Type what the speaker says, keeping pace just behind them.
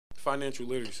Financial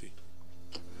literacy.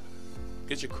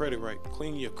 Get your credit right.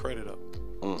 Clean your credit up.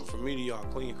 From me to y'all,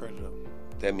 clean your credit up.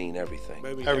 That mean everything.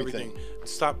 Baby, everything.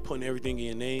 Stop putting everything in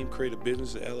your name. Create a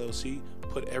business, an LLC.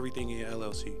 Put everything in your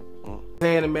LLC.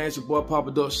 Hey, man, it's your boy Papa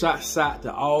Duck. Shots out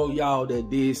to all y'all that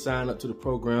did sign up to the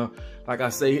program. Like I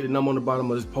say, hit the number on the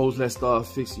bottom of this post. Let's start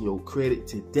fixing your credit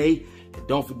today. And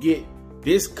don't forget,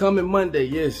 this coming Monday,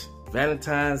 yes,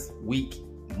 Valentine's week,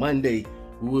 Monday,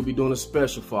 we will be doing a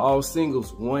special for all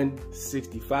singles,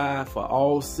 $165 for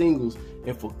all singles.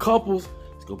 And for couples,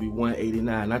 it's going to be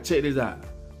 $189. Now check this out.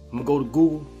 I'm going to go to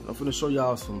Google. I'm going to show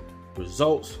y'all some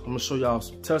results. I'm going to show y'all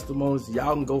some testimonies.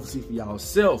 Y'all can go see for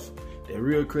y'allself that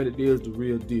Real Credit Deal is the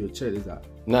real deal. Check this out.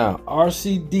 Now,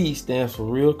 RCD stands for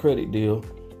Real Credit Deal.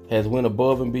 Has went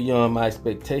above and beyond my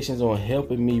expectations on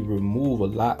helping me remove a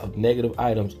lot of negative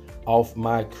items off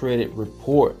my credit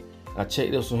report. Now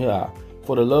check this one here out.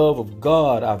 For the love of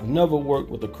God, I've never worked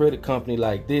with a credit company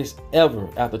like this ever.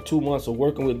 After 2 months of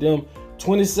working with them,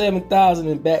 $27,000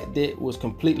 in back debt was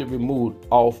completely removed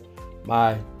off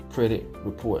my credit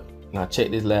report. Now check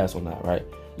this last one out, right?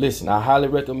 Listen, I highly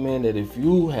recommend that if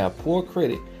you have poor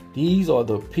credit, these are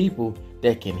the people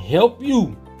that can help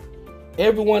you.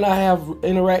 Everyone I have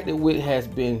interacted with has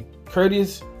been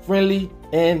courteous, friendly,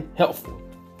 and helpful.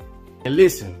 And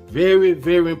listen, very,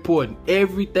 very important.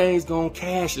 Everything's gone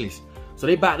cashless. So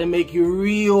they about to make you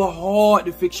real hard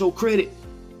to fix your credit.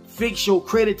 Fix your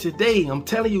credit today. I'm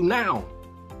telling you now.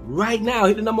 Right now,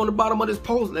 hit the number on the bottom of this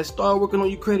post. Let's start working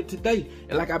on your credit today.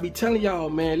 And like I be telling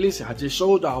y'all, man, listen, I just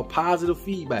showed y'all positive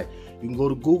feedback. You can go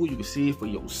to Google, you can see it for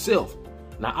yourself.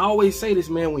 Now, I always say this,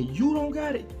 man, when you don't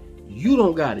got it, you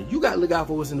don't got it. You got to look out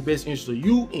for what's in the best interest of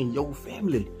you and your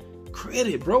family.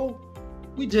 Credit, bro.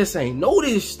 We just ain't know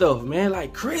this stuff, man.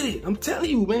 Like credit, I'm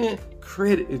telling you, man,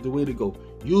 credit is the way to go.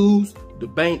 Use the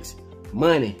bank's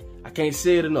money. I can't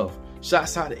say it enough.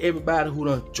 Shouts out to everybody who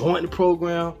done joined the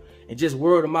program. And just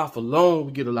word of mouth alone,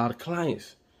 we get a lot of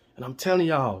clients. And I'm telling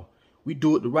y'all, we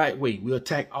do it the right way. We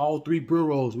attack all 3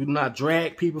 bureaus. We do not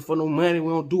drag people for no money.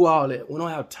 We don't do all that. We don't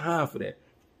have time for that.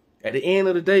 At the end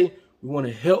of the day, we want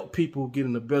to help people get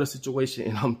in a better situation.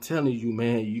 And I'm telling you,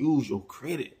 man, use your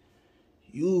credit.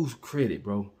 Use credit,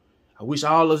 bro. I wish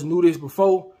all of us knew this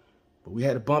before, but we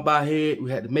had to bump our head.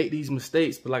 We had to make these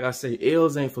mistakes. But like I say,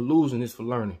 L's ain't for losing, it's for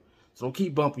learning. So don't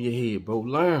keep bumping your head, bro.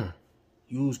 Learn.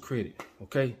 Use credit,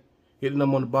 okay? Hit the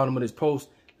number on the bottom of this post.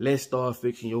 Let's start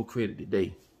fixing your credit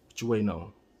today. What you waiting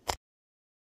on?